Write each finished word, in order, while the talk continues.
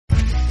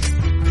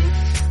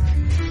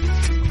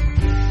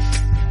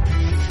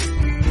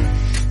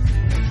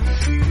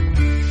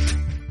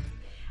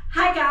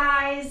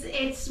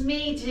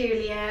me,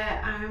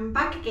 Julia. I'm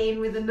back again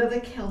with another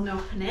kiln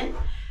opening.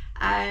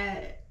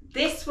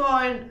 This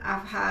one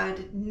I've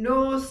had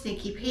no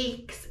sneaky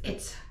peeks.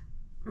 It's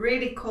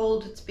really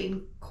cold. It's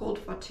been cold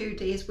for 2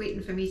 days,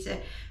 waiting for me to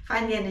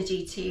find the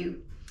energy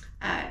to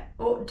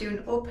do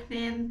an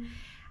opening,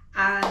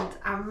 and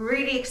I'm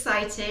really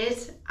excited.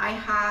 I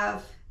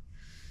have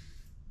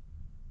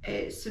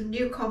some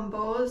new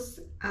combos,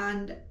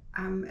 and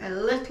I'm a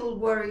little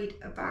worried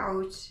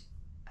about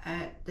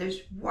there's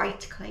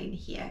white clay in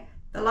here.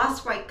 The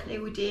last white clay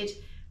we did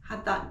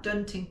had that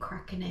dunting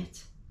crack in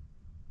it,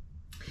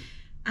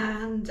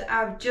 and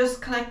I've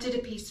just collected a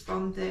piece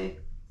from the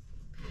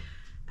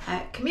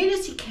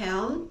community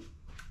kiln,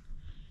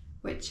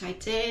 which I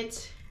did.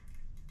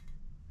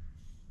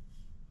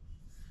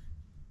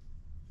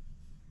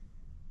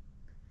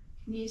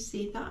 Can you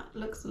see that?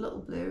 Looks a little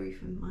blurry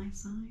from my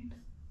side.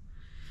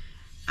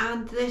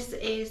 And this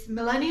is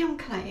Millennium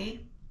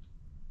clay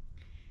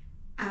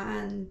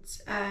and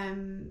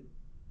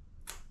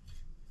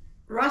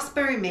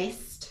raspberry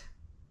mist.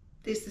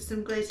 These are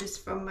some glazes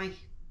from my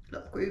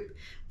little group.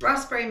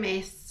 Raspberry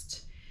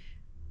mist,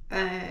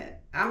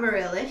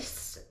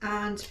 amaryllis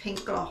and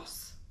pink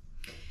gloss.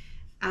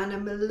 And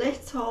I'm a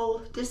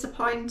little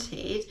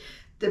disappointed.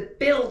 The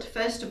build,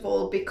 first of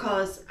all,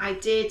 because I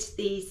did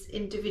these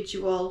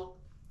individual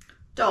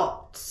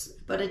dots,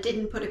 but I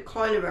didn't put a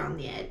coil around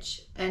the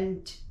edge.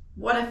 And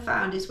what I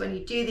found is when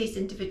you do these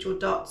individual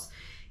dots,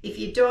 if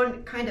you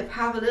don't kind of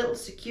have a little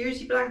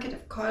security blanket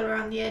of coil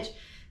around the edge,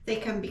 they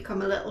can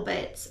become a little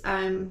bit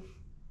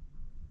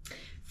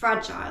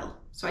fragile.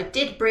 So I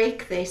did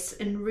break this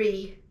and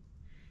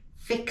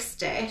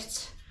re-fixed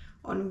it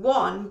on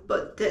one,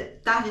 but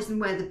that isn't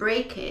where the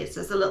break is.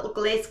 There's a little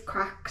glaze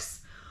cracks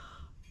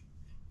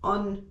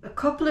on a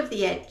couple of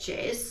the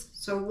edges,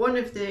 so one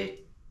of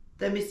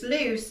them is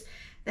loose.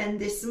 Then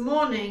this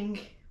morning,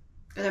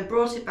 and I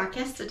brought it back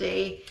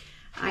yesterday,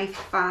 I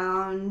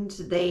found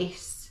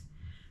this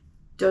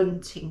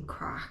dunting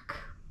crack.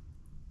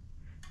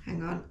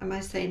 Hang on, am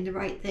I saying the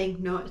right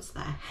thing? No, it's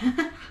there.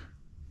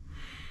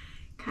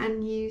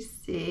 Can you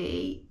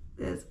see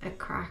there's a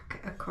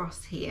crack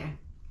across here?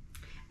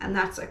 And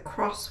that's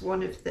across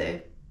one of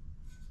the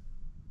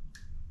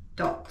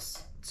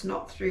dots. It's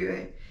not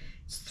through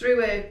it's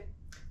through a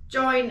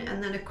join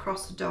and then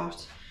across a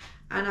dot,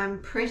 and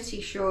I'm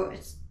pretty sure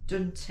it's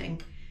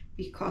dunting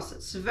because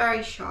it's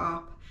very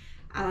sharp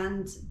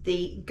and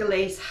the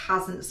glaze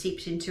hasn't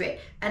seeped into it,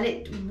 and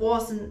it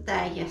wasn't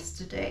there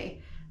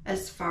yesterday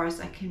as far as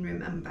I can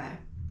remember,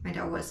 and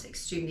I was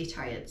extremely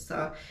tired,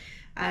 so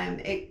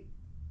it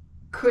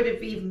could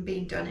have even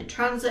been done in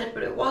transit,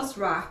 but it was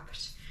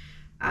wrapped.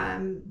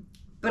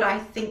 But I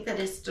think that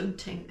it's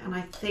dunting, and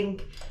I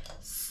think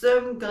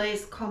some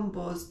glaze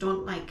combos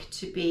don't like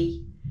to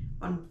be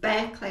on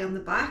bare clay on the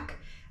back,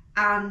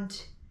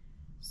 and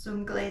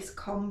some glaze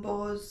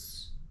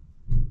combos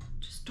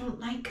just don't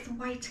like the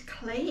white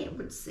clay, it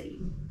would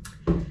seem.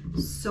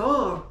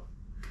 So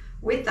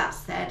with that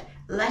said,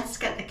 let's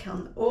get the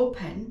kiln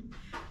open.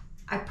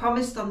 I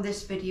promised on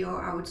this video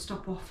I would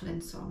stop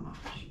waffling so much.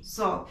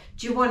 So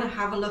do you want to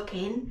have a look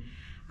in?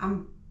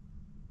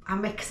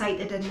 I'm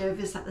excited and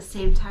nervous at the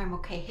same time.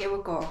 Okay, here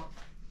we go.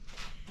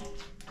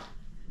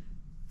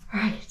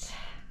 Right,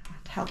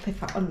 that'd help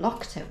if I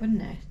unlocked it,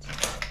 wouldn't it?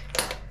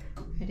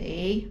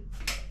 Ready?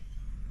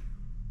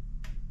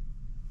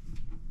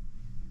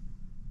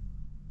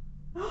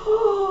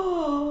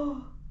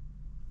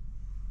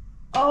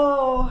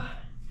 Oh,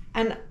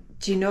 and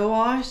do you know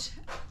what?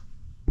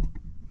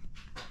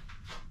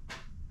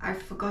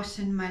 I've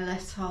forgotten my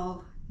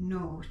little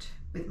note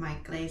with my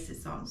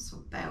glazes on, so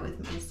bear with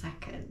me a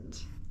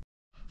second.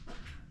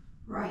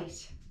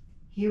 Right,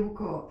 here we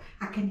go.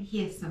 I can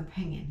hear some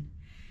pinging.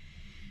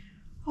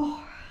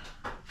 Oh,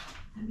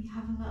 let me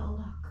have a little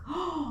look.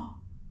 Oh,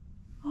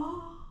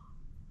 oh,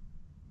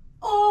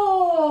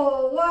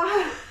 oh,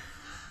 wow.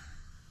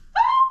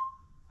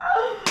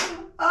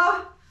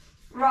 Oh,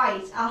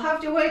 right, I'll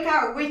have to work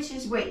out which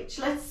is which.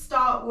 Let's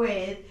start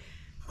with,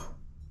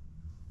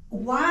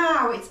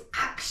 wow, it's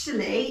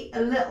actually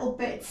a little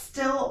bit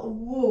still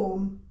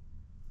warm.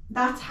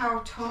 That's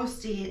how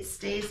toasty it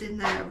stays in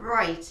there.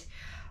 Right,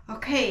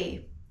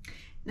 okay.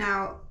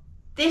 Now,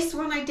 this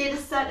one I did a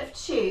set of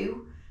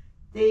 2.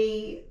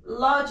 The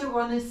larger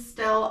one is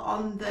still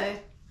on the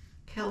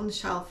kiln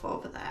shelf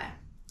over there.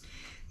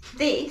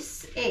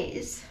 This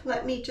is,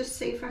 let me just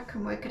see if I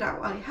can work it out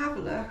while you have a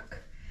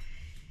look.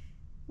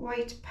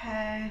 White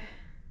pear.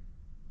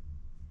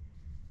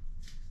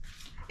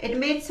 It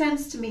made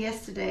sense to me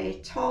yesterday.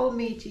 Tall,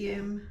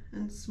 medium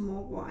and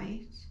small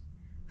white.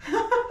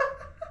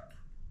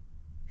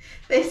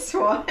 This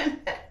one.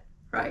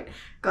 Right,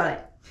 got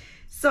it.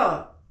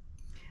 So,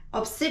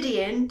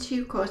 obsidian,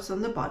 2 coats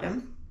on the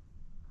bottom.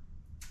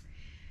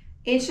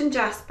 Ancient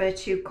jasper,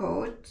 2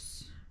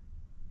 coats.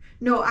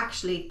 No,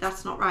 actually,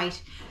 that's not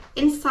right.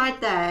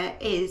 Inside there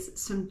is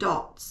some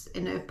dots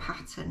in a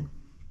pattern.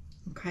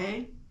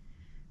 Okay,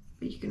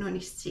 but you can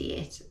only see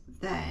it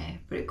there,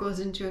 but it goes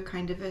into a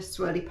kind of a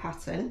swirly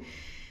pattern.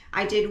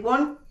 I did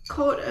 1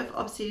 coat of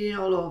obsidian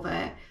all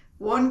over,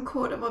 1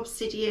 coat of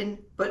obsidian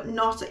but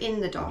not in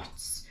the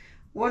dots,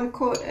 1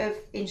 coat of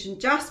ancient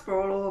jasper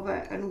all over,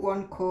 and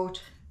 1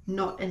 coat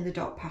not in the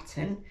dot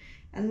pattern.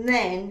 And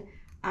then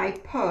I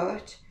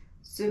put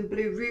some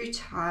blue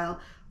rutile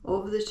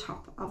over the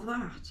top of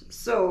that.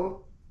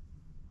 So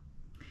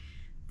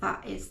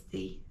that is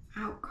the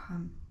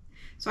outcome.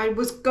 So I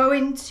was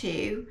going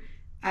to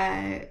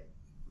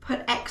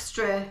put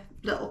extra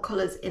little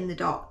colours in the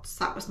dots.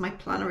 That was my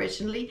plan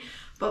originally,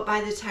 but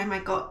by the time I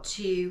got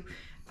to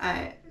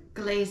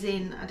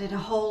glazing, I did a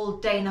whole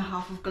day and a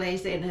half of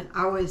glazing and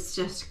I was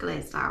just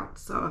glazed out,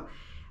 so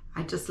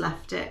I just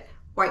left it,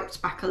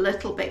 wiped back a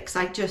little bit, because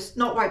I just,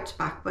 not wiped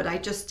back, but I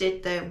just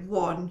did the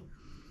 1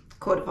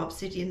 coat of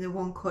obsidian, the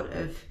 1 coat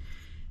of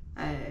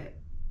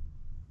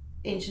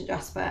ancient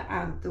jasper,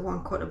 and the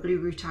 1 coat of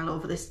blue rutile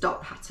over this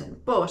dot pattern.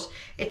 But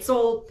it's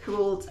all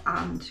pooled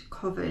and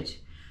covered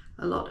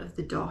a lot of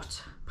the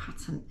dot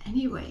pattern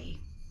anyway.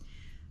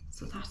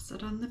 So that's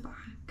it on the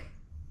back.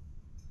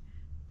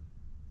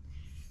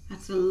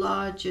 That's a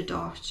larger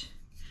dot.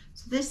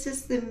 So this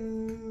is the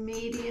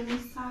medium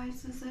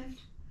size, is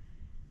it?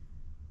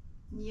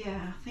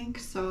 Yeah, I think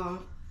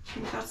so. I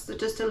think that's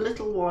just a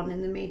little one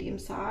in the medium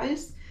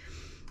size.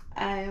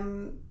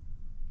 I'm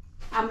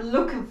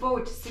looking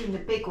forward to seeing the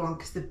big one,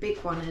 because the big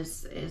one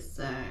is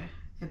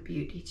a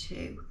beauty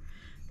too.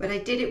 But I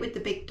did it with the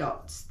big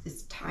dots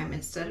this time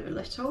instead of a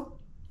little.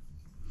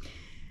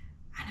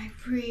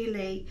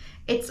 And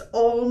it's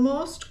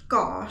almost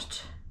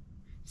got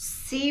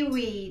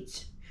seaweed.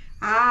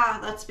 Ah,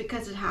 that's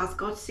because it has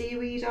got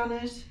seaweed on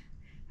it.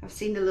 I've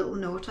seen a little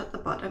note at the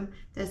bottom.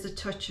 There's a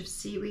touch of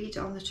seaweed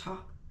on the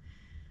top.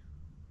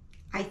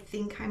 I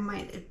think I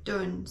might have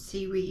done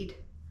seaweed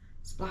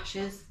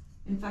splashes.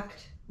 In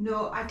fact,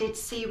 no, I did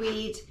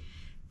seaweed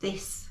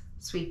this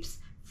sweeps.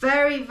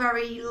 Very,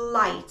 very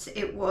light.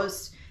 It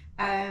was,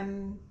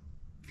 actually,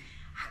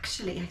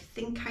 I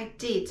think I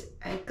did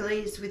a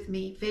glaze with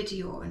me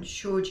video and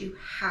showed you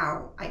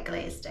how I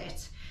glazed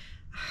it.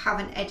 I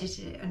haven't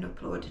edited it and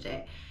uploaded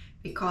it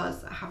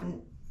because I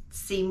haven't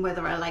seen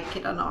whether I like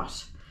it or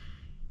not.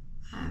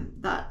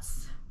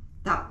 That's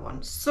that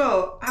one.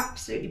 So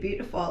absolutely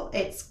beautiful.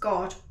 It's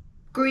got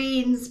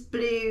greens,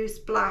 blues,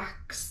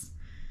 blacks.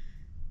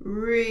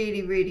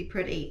 Really, really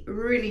pretty,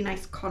 really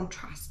nice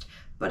contrast,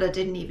 but I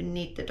didn't even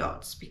need the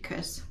dots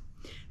because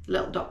the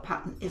little dot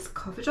pattern is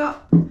covered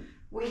up.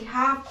 We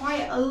have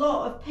quite a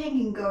lot of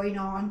pinging going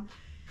on.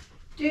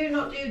 Do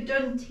not do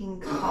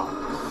dunting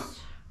cups.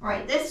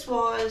 Right, this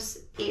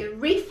was a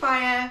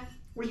refire.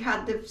 We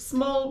had the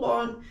small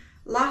one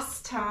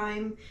last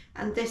time,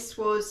 and this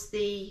was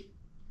the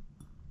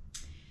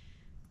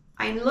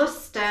iron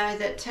luster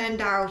that turned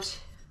out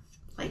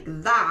like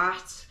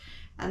that,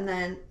 and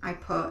then I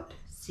put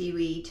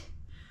seaweed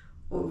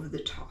over the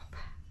top,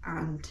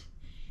 and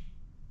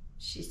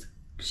she's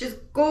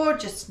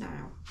gorgeous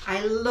now.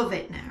 I love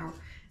it now.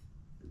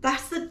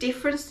 That's the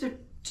difference that,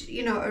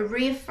 you know, a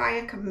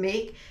refire can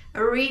make. A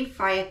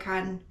refire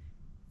can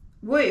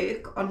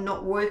work or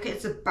not work.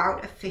 It's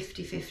about a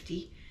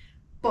 50-50,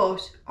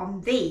 but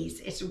on these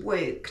it's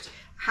worked.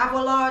 I have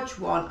a large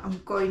one.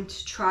 I'm going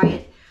to try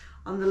it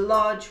on the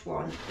large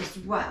one as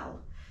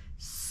well.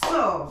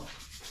 So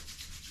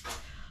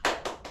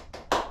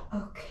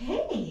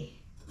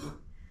okay,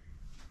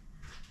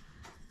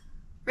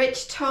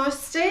 rich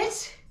toasted.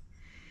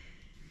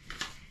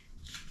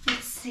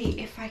 Let's see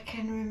if I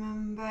can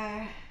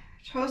remember.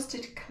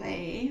 Toasted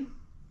clay.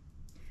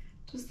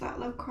 Does that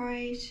look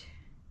right?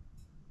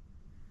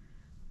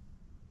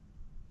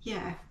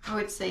 Yeah, I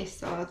would say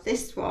so.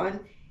 This one.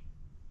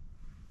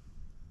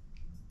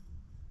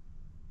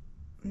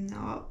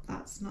 No,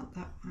 that's not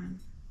that one.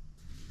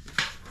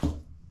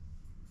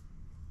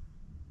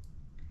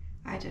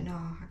 I don't know,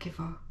 I give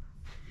up.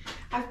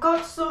 I've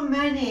got so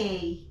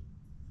many.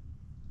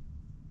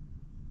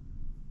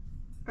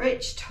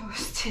 Rich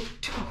toasted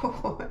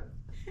dough.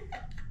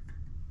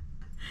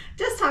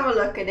 Just have a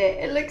look at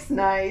it. It looks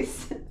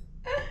nice.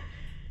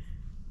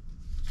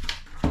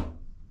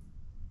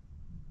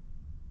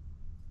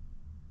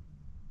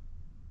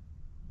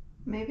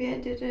 Maybe I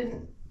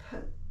didn't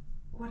put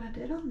what I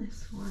did on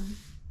this one.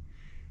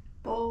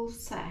 Bowl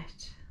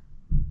set.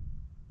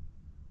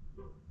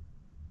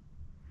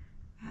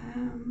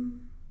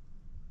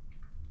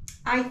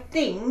 I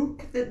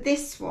think that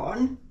this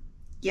one,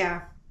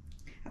 yeah,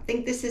 I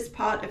think this is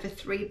part of a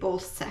 3-bowl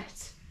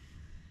set.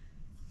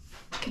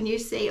 Can you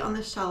see on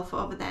the shelf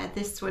over there,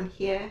 this one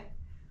here?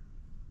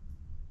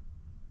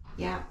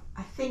 Yeah,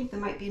 I think there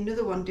might be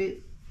another one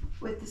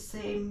with the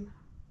same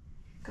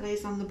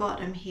glaze on the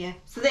bottom here.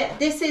 So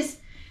this is,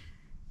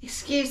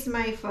 excuse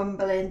my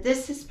fumbling,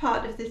 this is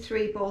part of the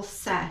 3-bowl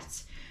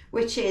set,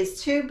 which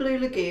is 2 blue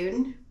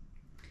lagoon,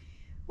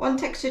 1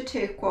 textured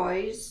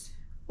turquoise,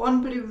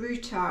 1 blue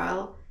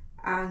rutile,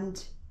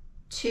 and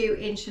 2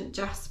 ancient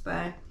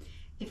jasper.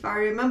 If I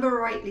remember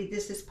rightly,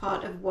 this is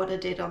part of what I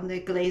did on the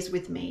glaze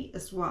with me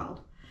as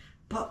well.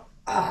 But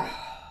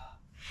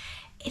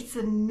it's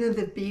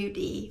another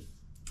beauty.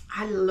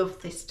 I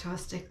love this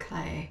toasted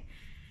clay.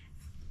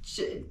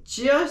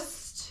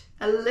 Just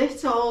a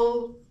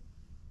little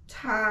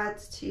tad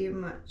too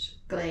much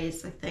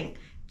glaze, I think.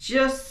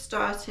 Just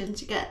starting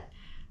to get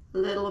a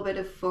little bit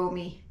of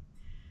foamy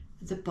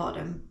at the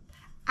bottom,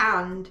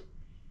 and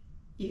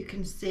you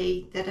can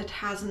see that it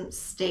hasn't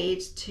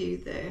stayed to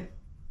the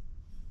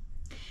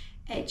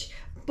edge,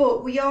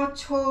 but we are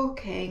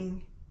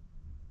talking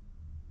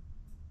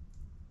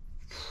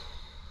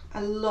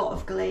a lot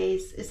of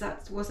glaze.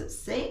 Was it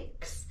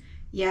 6?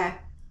 Yeah,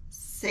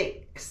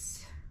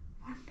 6.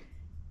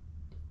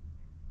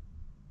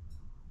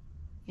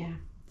 Yeah,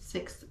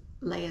 6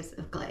 layers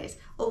of glaze.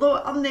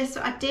 Although on this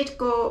I did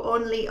go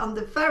only on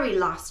the very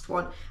last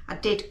one, I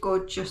did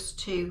go just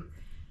to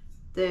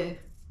the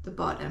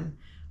bottom,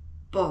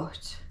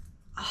 but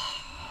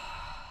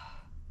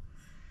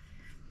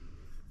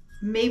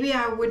maybe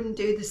I wouldn't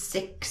do the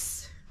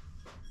 6.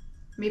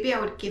 Maybe I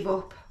would give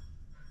up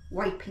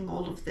wiping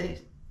all of the,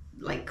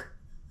 like,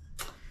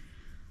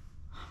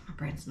 my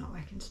brain's not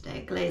working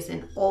today,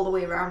 glazing all the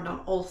way around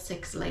on all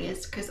 6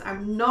 layers, because I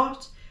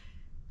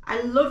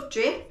love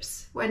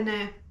drips when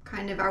they're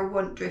kind of, I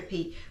want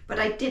drippy, but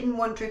I didn't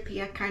want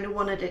drippy. I kind of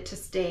wanted it to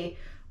stay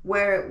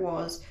where it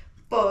was.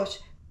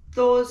 But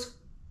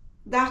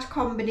that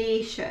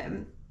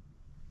combination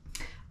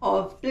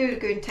of Blue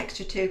Lagoon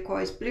Texture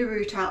Turquoise, Blue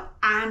Rutile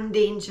and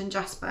Ancient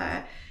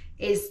Jasper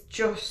is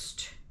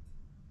just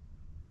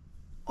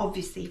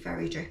obviously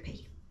very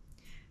drippy.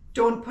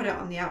 Don't put it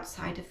on the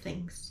outside of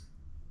things.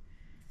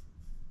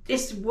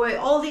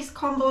 All these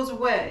combos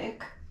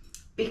work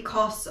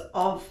because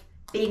of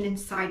being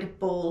inside a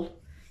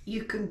bowl.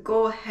 You can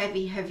go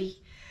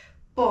heavy,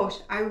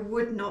 but I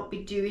would not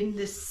be doing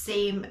the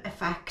same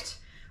effect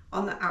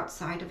on the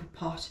outside of a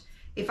pot.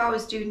 If I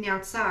was doing the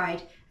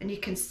outside, and you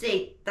can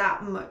see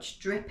that much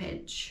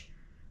drippage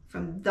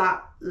from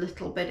that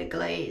little bit of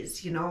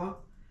glaze, you know,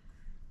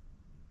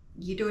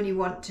 you'd only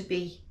want to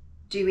be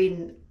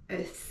doing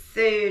a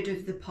third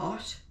of the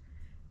pot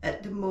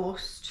at the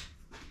most.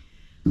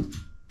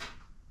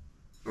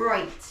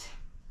 Right,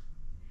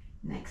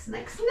 next.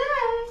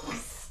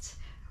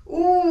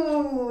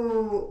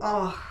 Ooh,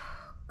 oh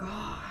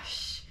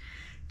gosh,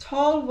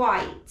 tall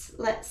white.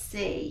 Let's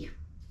see.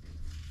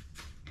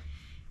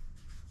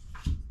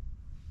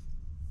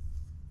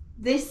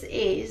 This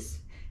is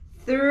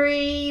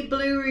 3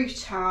 Blue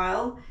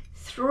Rutile,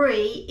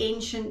 3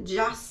 Ancient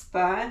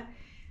Jasper,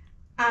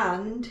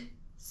 and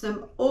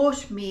some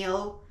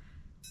oatmeal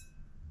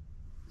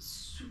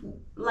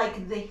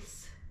like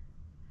this.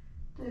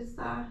 There's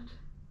that.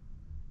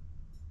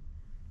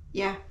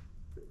 Yeah,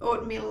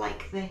 oatmeal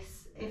like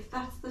this. If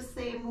that's the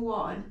same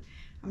one,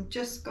 I'm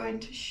just going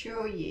to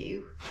show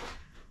you.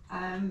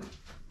 I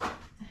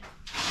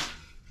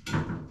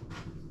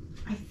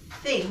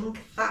think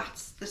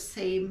that's the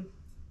same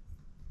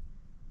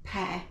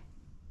pair.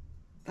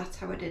 That's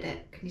how I did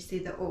it. Can you see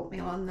the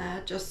oatmeal on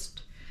there?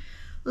 Just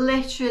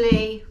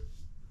literally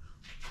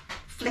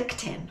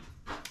flicked in.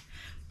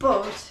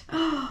 But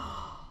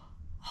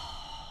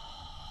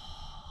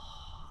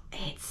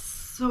it's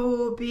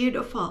so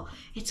beautiful.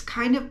 It's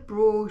kind of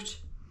brought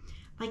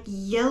like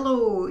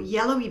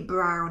yellowy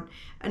brown,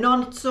 and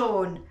on its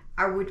own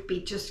I would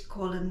be just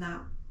calling that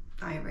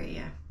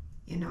diarrhea,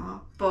 you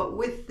know, but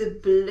with the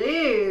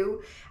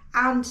blue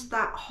and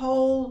that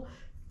whole,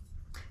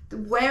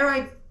 where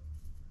I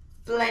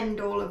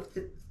blend all of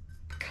the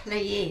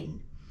clay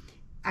in,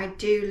 I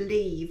do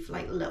leave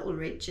like little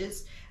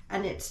ridges,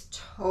 and it's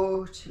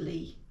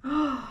totally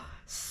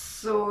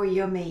so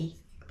yummy.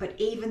 But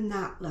even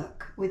that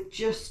look with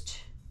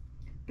just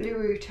Blue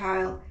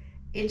Rutile,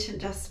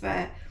 Ancient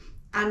Jasper,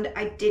 and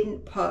I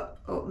didn't put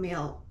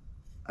oatmeal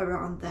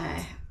around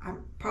there. I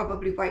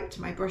probably wiped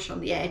my brush on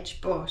the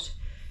edge, but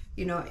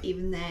you know,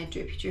 even there,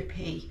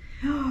 drippy.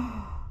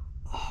 Oh,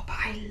 but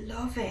I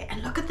love it.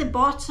 And look at the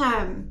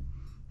bottom.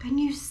 Can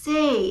you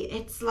see?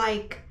 It's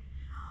like,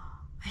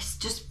 it's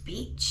just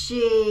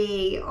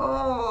beachy.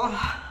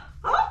 Oh,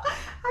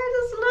 I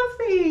just love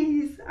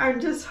these.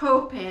 I'm just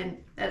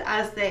hoping that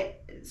as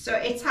so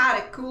it's had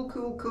a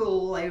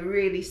cool, like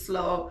really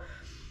slow,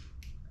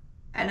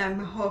 and I'm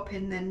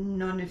hoping that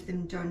none of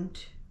them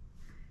don't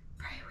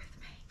pray with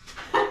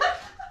me.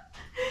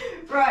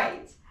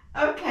 Right,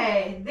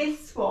 okay,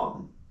 this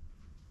one.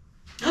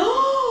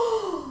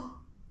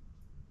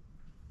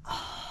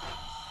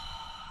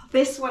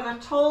 This one, I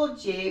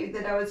told you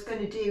that I was going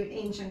to do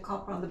ancient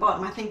copper on the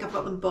bottom. I think I've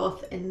got them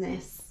both in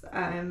this.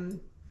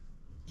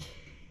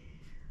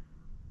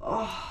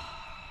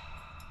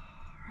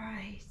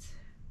 Right.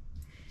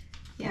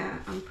 Yeah,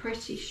 I'm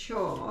pretty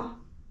sure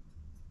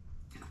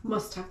I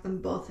must have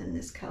them both in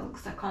this kiln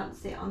because I can't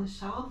see it on the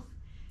shelf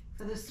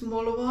for the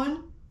smaller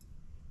one.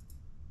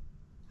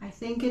 I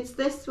think it's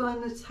this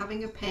one that's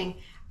having a ping,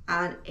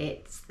 and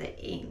it's the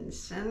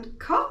ancient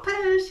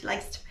copper. She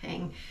likes to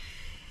ping.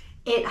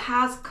 It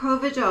has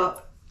covered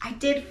up. I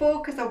did 4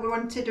 because I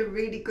wanted a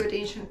really good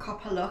ancient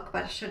copper look,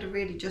 but I should have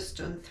really just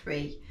done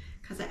 3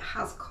 because it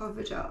has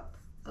covered up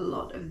a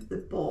lot of the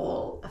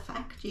ball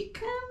effect. You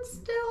can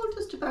still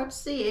just about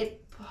see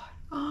it, but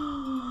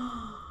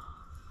Oh,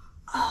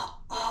 oh,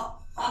 oh,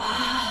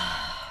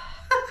 oh.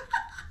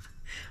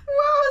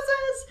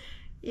 Wowzers.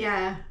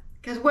 Yeah,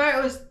 because where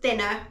it was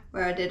thinner,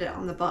 where I did it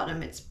on the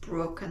bottom, it's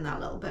broken that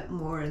little bit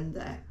more in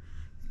the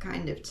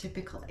kind of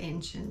typical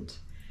ancient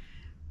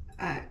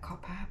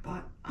copper.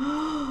 But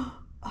oh,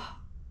 oh,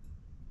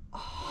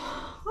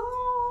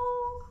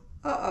 oh,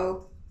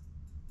 uh-oh.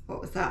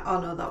 What was that? Oh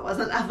no, that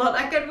wasn't. I thought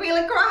I could feel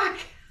a crack.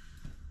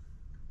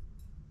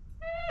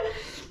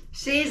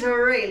 She's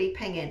really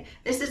pinging.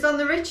 This is on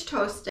the Rich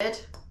Toasted,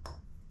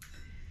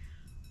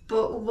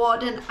 but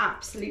what an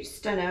absolute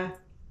stunner.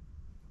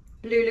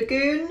 Blue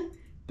Lagoon,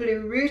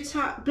 Blue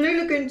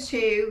Lagoon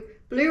 2,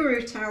 Blue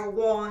Rutile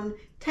 1,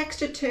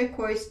 Textured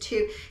Turquoise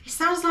 2. It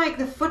sounds like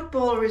the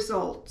football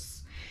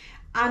results.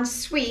 And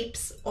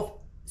sweeps of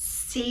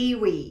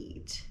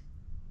seaweed.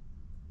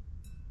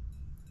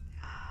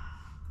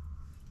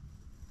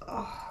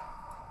 Oh.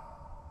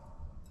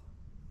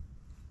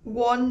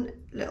 One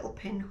little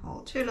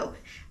pinhole, two little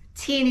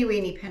teeny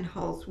weeny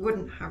pinholes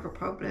wouldn't have a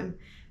problem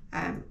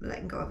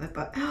letting go of it,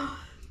 but oh,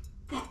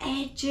 the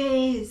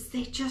edges,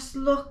 they just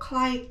look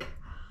like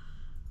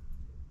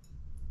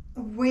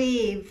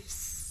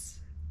waves.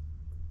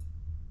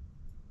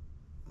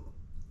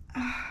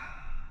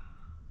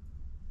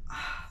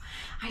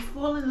 I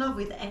fall in love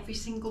with every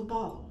single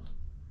ball,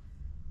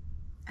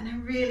 and I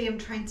really am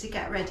trying to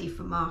get ready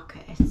for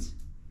market.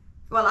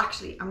 Well,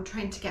 actually, I'm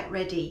trying to get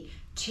ready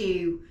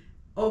to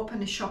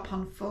open a shop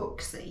on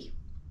Folksy.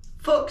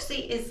 Folksy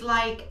is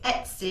like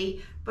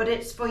Etsy, but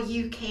it's for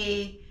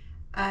UK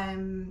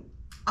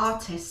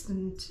artists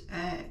and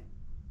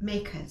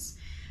makers,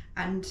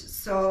 and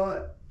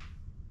so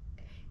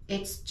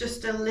it's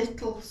just a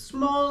little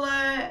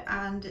smaller,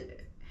 and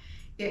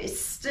it's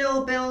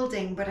still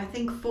building. But I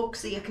think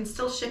Folksy, I can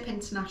still ship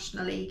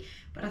internationally,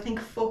 but I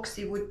think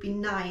Folksy would be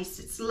nice.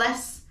 It's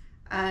less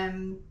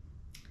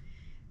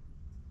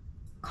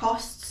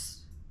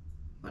costs,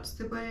 what's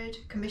the word,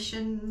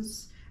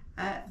 commissions,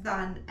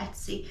 than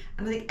Etsy.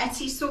 And I think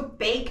Etsy's so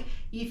big,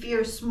 if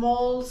you're a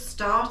small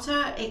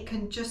starter, it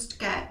can just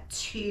get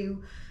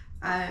too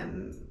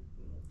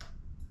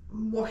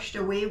washed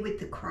away with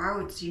the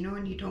crowds, you know,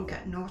 and you don't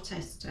get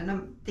noticed. And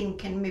I'm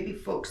thinking maybe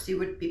Folksy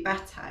would be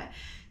better.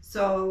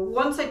 So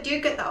once I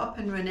do get that up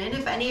and running,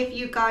 if any of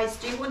you guys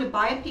do want to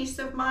buy a piece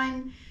of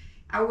mine,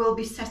 I will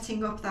be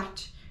setting up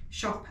that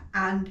shop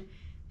and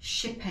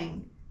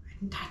shipping.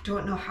 And I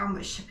don't know how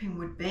much shipping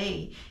would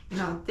be. You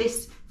know,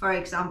 this, for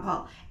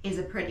example, is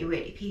a pretty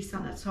weighty piece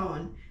on its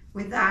own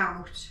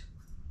without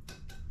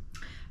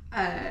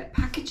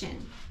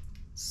packaging.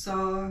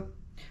 So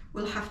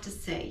we'll have to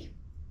see.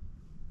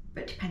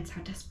 But it depends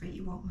how desperate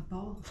you want my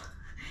ball.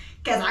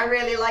 Because I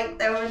really like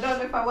them. I don't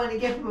know if I want to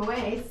give them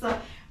away. So,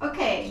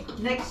 okay,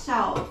 next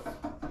shelf.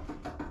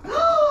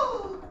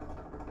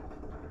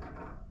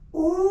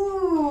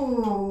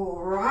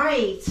 Oh,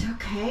 right,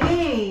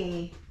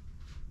 okay.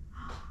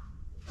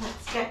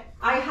 Let's get,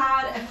 I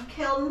had a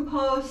kiln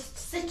post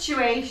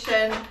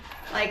situation,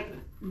 like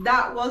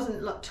that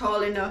wasn't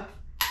tall enough.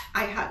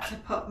 I had to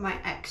put my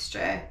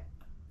extra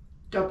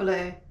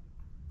doubler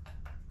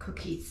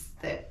cookies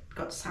that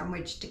got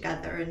sandwiched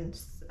together,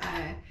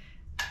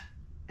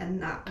 and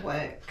that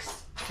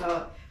works.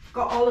 So I've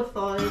got all of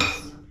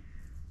those.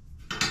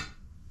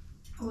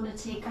 I want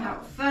to take it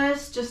out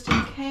first just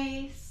in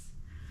case.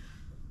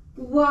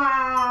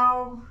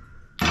 Wow.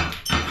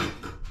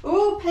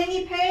 Oh,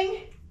 pingy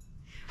ping.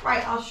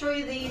 Right, I'll show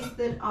you these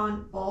that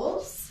aren't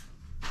balls.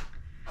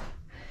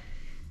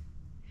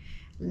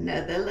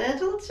 Another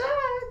little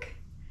jug.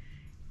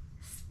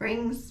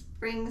 Spring,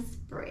 spring,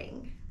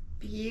 spring.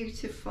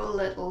 Beautiful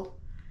little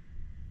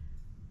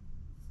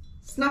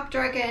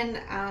Snapdragon.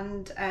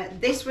 And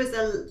this was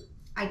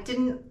I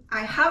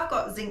have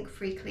got zinc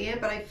free clear,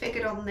 but I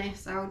figured on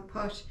this I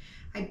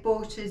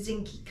bought a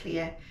zinky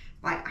clear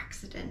by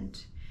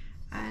accident,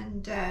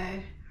 and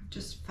I've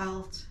just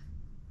felt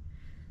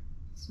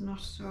it's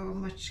not so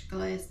much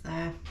glaze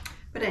there.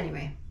 But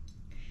anyway,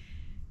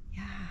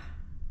 yeah,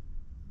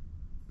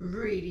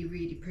 really,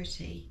 really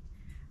pretty.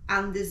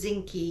 And the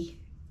zinky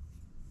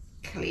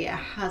clear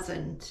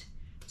hasn't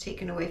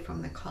taken away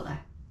from the colour,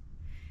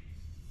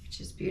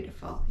 which is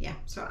beautiful. Yeah,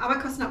 so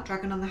Abaco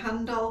Snapdragon on the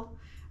handle,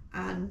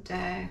 and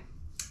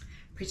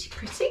pretty.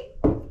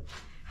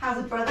 Has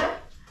a brother.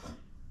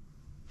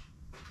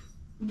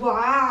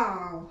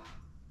 Wow.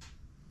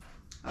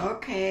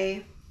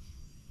 Okay.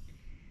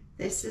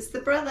 This is the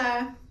brother.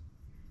 I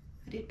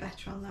did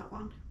better on that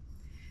one.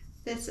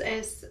 This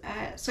is,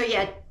 so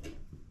yeah,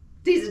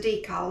 these are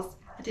decals.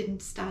 I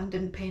didn't stand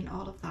and paint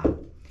all of that.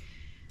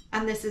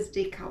 And this is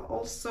decal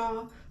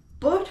also,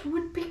 but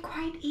would be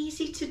quite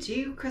easy to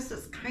do because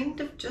it's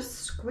kind of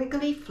just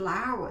squiggly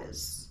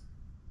flowers.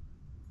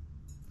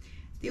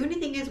 The only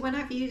thing is when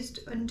I've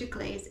used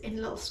underglaze in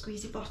little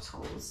squeezy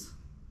bottles,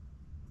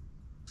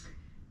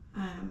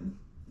 I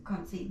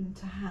can't see them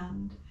to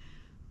hand.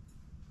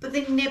 But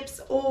the nibs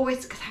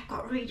always, because I've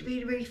got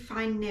really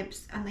fine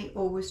nibs, and they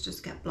always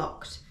just get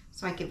blocked.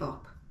 So I give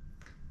up.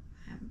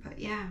 But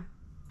yeah,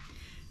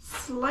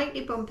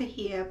 slightly bumpy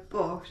here,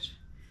 but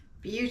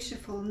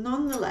beautiful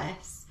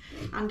nonetheless.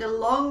 And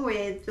along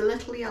with the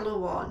little yellow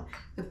one,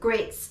 a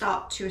great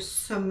start to a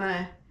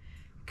summer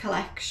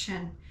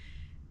collection.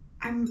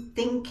 I'm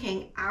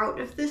thinking out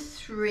of the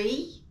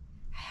three,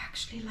 I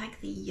actually like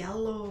the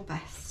yellow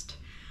best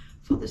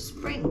for the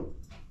spring.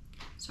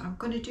 So I'm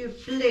going to do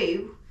a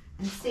blue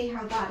and see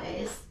how that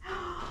is.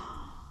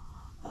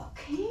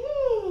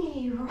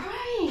 Okay,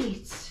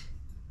 right.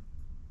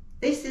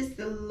 This is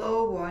the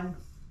low one.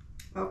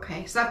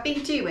 Okay, so I've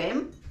been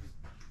doing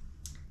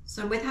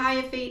some with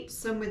higher feet,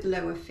 some with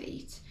lower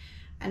feet,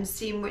 and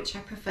seeing which I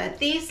prefer.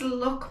 These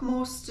look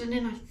more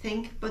stunning, I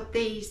think, but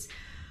these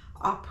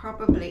are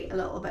probably a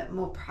little bit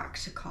more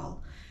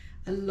practical.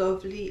 A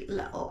lovely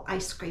little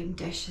ice cream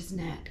dish, isn't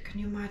it? Can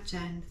you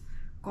imagine?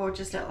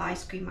 Gorgeous little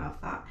ice cream out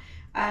of that.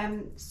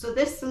 So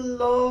this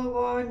low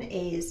one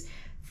is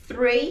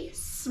 3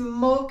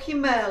 Smoky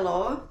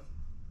Merlot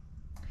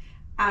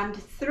and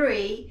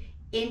 3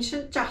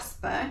 Ancient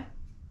Jasper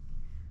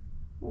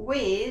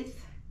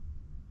with,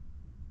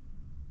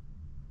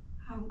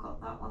 I haven't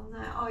got that one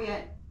there. Oh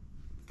yeah,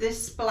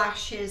 this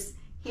splashes,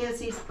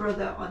 here's his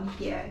brother on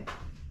here.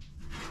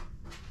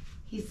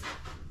 His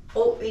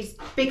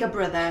bigger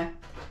brother,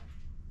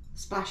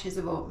 splashes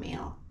of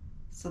oatmeal.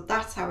 So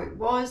that's how it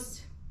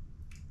was.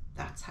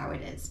 That's how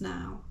it is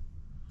now.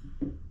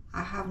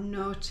 I have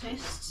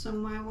noticed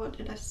somewhere, what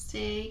did I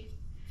say?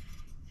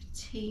 A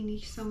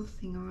teeny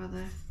something or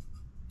other.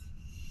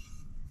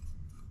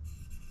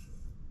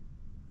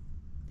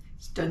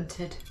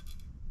 Stunted.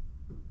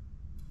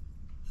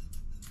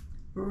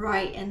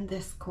 Right in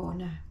this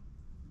corner.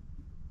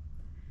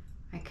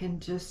 I can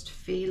just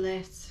feel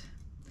it.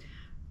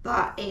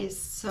 That is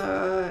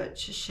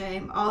such a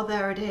shame. Oh,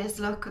 there it is.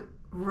 Look,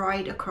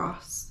 right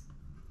across.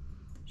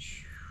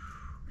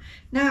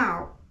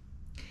 Now,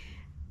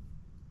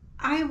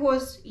 I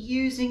was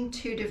using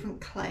 2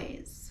 different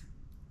clays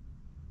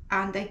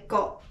and they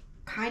got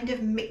kind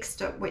of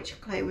mixed up which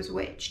clay was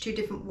which, 2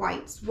 different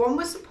whites. One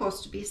was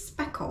supposed to be a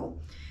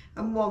speckle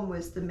and one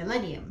was the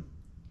Millennium.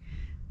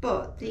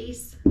 But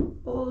these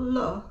all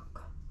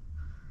look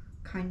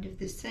kind of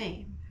the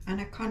same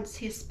and I can't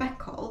see a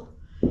speckle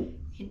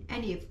in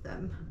any of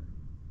them,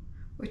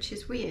 which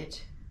is weird.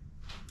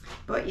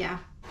 But yeah.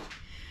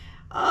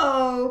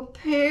 Oh,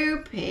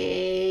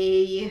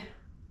 Poopy.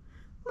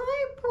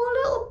 My poor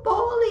little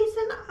ball, he's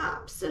an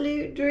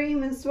absolute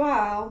dream as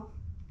well.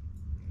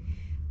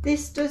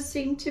 This does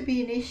seem to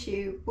be an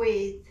issue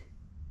with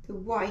the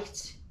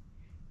white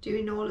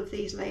doing all of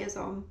these layers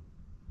on.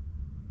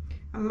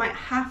 I might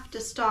have to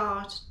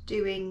start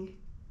doing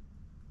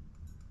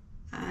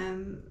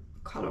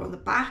colour on the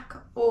back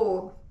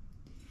or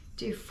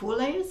do 4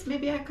 layers.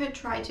 Maybe I could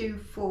try doing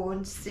 4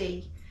 and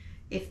see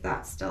if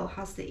that still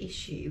has the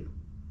issue.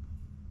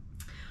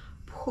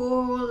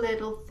 Poor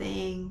little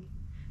thing,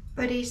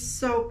 but he's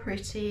so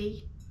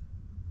pretty.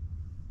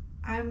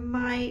 I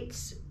might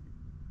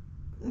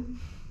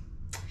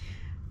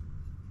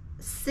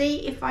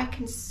see if I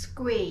can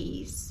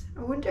squeeze.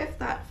 I wonder if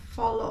that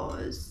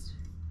follows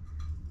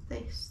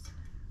this.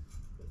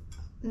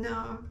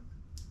 No,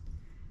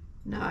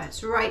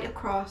 it's right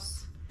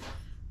across.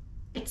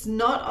 It's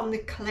not on the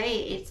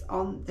clay, it's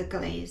on the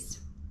glaze.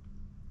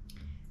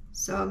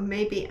 So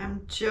maybe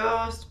I'm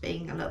just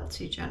being a little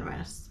too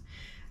generous.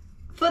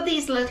 For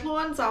these little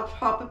ones, I'll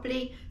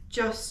probably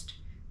just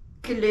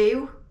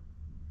glue,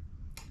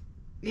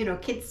 you know,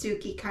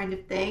 Kitsuki kind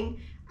of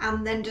thing,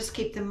 and then just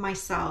keep them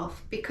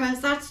myself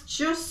because that's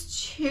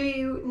just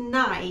too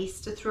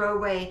nice to throw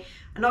away.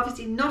 And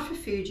obviously not for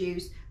food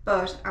use,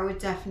 but I would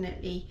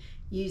definitely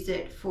use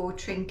it for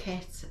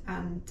trinkets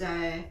and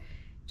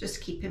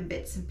just keeping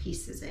bits and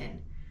pieces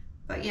in.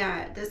 But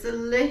yeah, there's a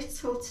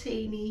little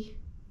teeny,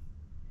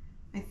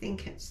 I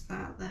think it's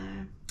that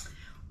there,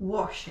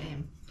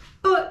 washing.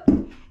 But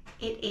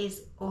it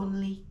is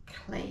only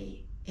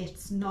clay.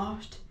 It's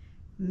not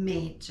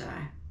major,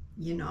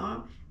 you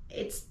know.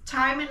 It's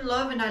time and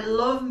love, and I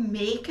love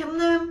making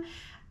them,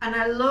 and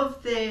I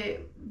love the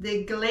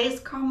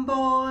glaze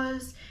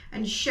combos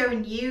and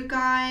showing you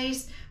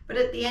guys. But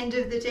at the end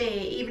of the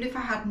day, even if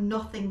I had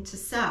nothing to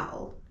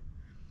sell,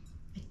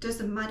 it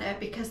doesn't matter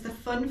because the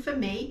fun for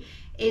me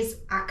is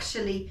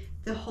actually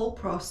the whole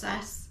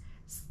process,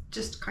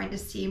 just kind of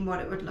seeing what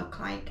it would look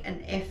like,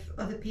 and if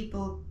other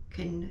people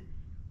can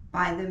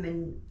buy them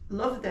and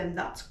love them,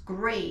 that's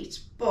great.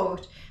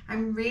 But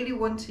I'm really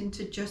wanting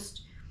to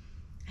just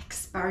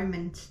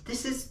experiment.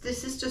 This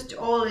is just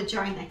all a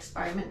giant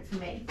experiment for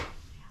me.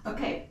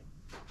 Okay,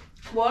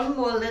 one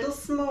more little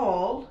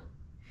small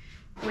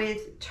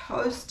with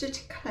toasted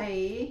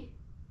clay.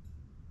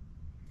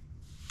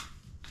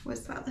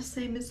 Was that the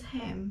same as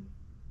him?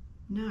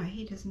 No,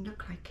 he doesn't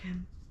look like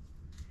him.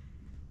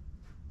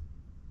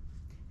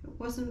 It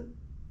wasn't.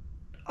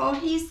 Oh,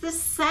 he's the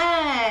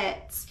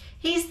set.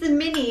 He's the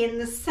mini in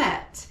the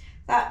set.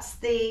 That's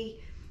the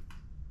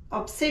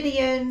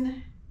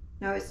obsidian.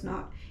 No, it's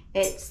not.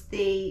 It's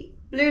the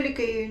Blue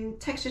Lagoon,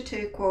 Texture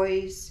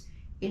Turquoise,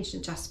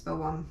 Ancient Jasper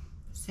one.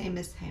 Same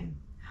as him.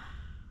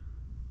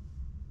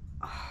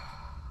 Oh,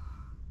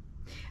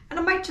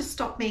 I might just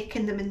stop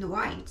making them in the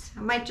white.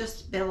 I might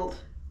just build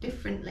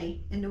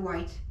differently in the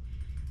white.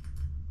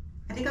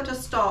 I think I'll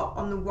just start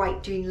on the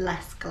white doing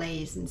less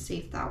glaze and see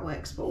if that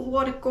works. But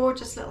what a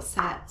gorgeous little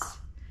set.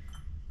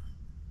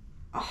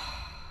 Oh,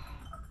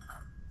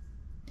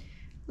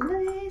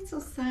 little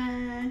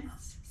set.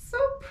 So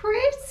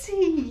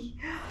pretty.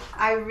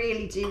 I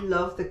really do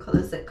love the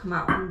colours that come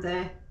out from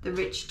the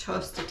rich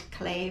toasted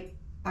clay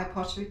by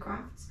Pottery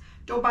Crafts.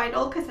 Don't buy it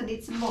all because I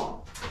need some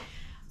more.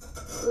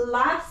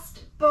 Last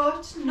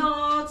but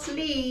not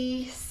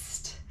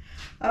least,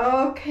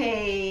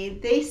 okay,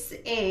 this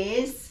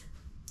is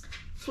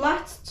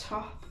flat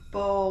top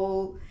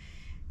bowl,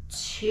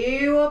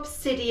 2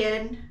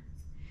 obsidian,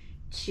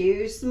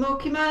 2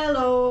 smoky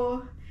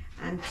mallow,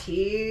 and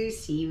 2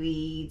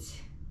 seaweed.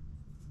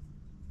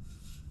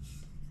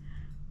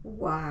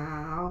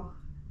 Wow.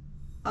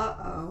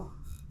 Uh-oh.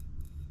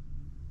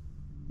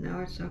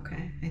 No, it's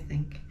okay, I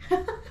think.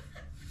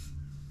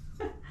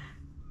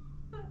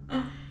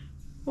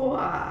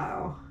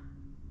 Wow.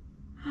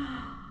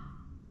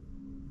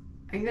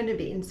 I'm going to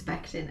be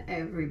inspecting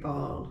every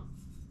ball,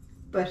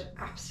 but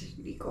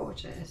absolutely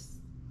gorgeous.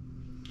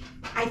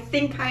 I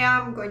think I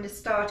am going to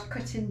start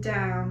cutting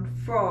down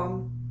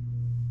from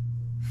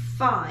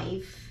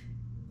 5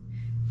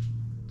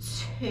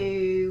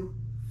 to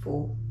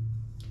 4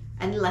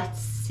 and let's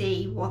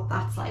see what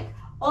that's like.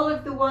 All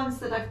of the ones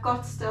that I've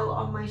got still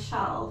on my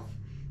shelf,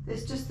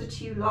 there's just the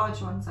 2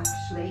 large ones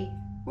actually.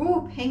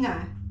 Ooh,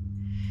 pinger.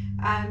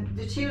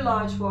 The 2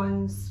 large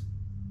ones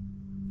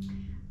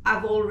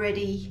I've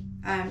already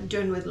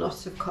done with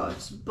lots of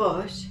cuts,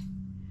 but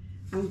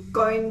I'm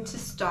going to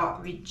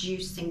start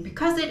reducing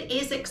because it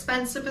is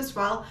expensive as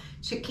well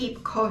to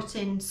keep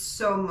cutting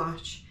so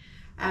much.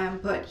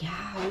 But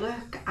yeah,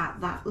 look at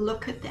that,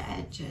 look at the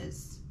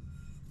edges.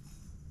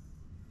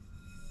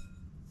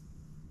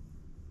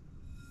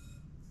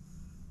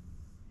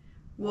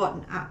 What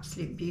an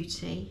absolute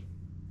beauty.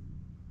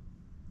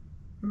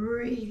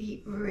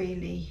 Really,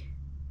 really.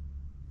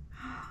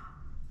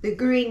 The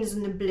greens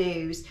and the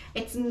blues.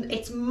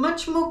 It's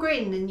much more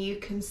green than you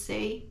can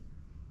see.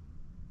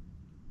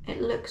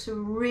 It looks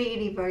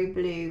really very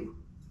blue,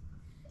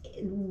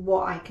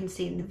 what I can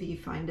see in the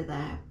viewfinder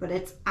there, but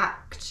it's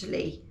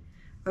actually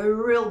a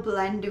real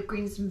blend of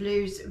greens and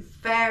blues,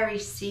 very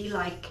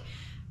sea-like.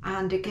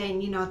 And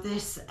again, you know,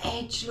 this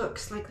edge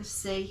looks like the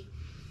sea.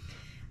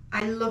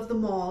 I love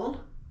them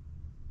all.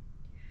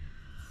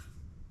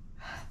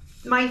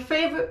 My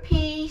favorite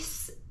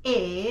piece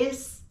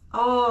is,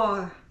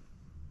 oh,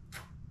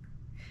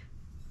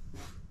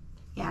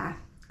 yeah,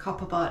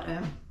 copper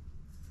bottom.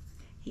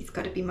 He's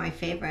got to be my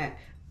favorite,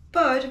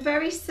 but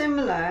very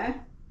similar.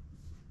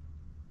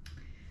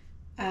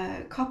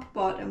 Copper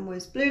bottom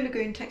was blue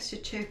lagoon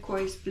textured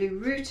turquoise, blue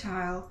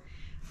rutile,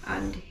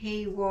 and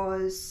he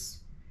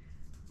was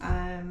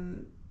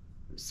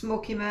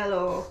smoky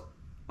mallow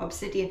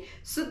obsidian.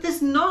 So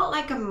there's not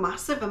like a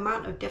massive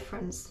amount of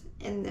difference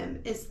in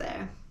them, is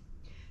there?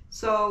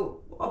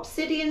 So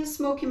obsidian,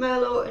 smoky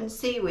mallow, and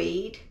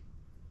seaweed,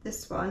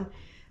 this one,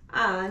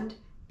 and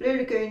blue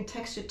lagoon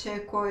textured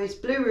turquoise,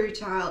 blue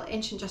rutile,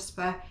 ancient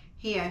jasper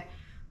here,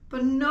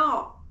 but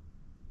not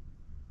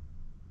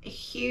a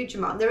huge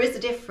amount. There is a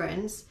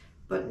difference,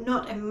 but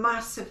not a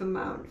massive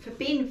amount for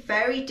being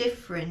very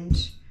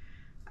different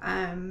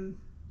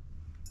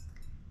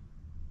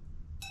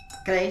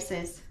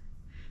glazes.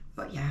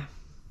 But yeah,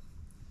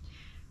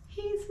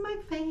 he's my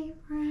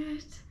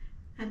favorite,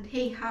 and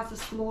he has a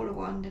smaller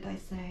one, did I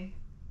say?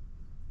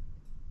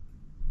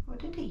 Or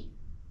did he?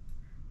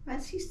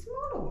 Where's his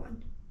smaller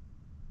one?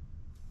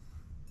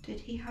 Did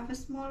he have a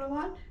smaller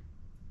one?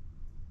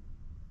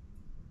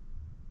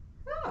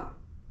 Oh,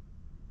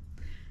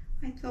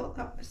 I thought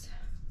that was,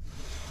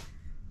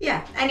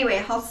 yeah,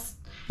 anyway,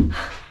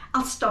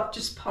 I'll stop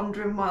just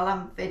pondering while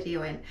I'm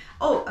videoing.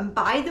 Oh, and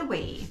by the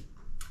way,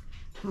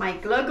 my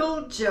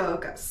gluggle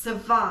jug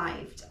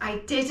survived. I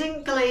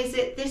didn't glaze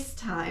it this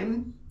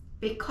time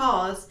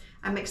because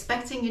I'm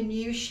expecting a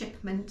new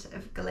shipment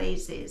of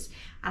glazes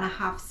and I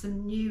have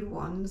some new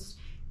ones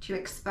to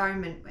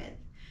experiment with.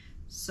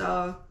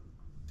 So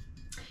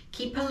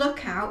keep a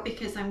lookout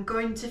because I'm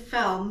going to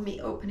film me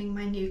opening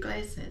my new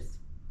glazes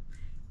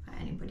for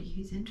anybody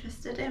who's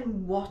interested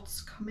in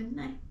what's coming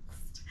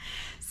next.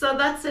 So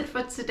that's it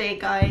for today,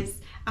 guys.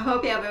 I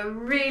hope you have a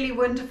really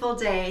wonderful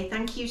day.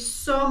 Thank you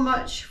so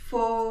much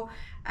for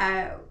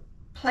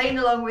playing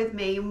along with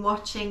me and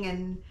watching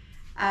and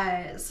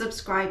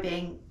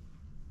subscribing.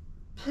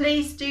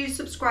 Please do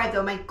subscribe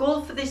though. My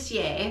goal for this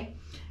year,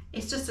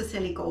 it's just a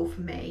silly goal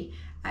for me,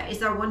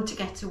 is I want to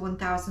get to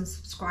 1,000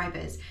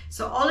 subscribers.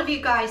 So all of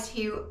you guys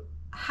who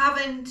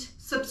haven't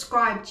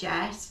subscribed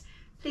yet,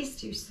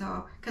 please do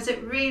so, because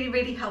it really,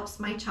 really helps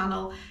my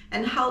channel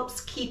and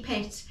helps keep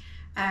it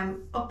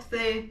up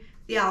the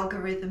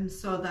algorithm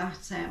so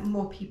that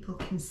more people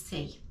can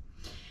see.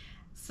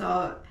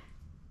 So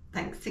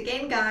thanks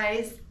again,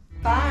 guys.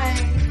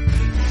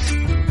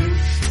 Bye.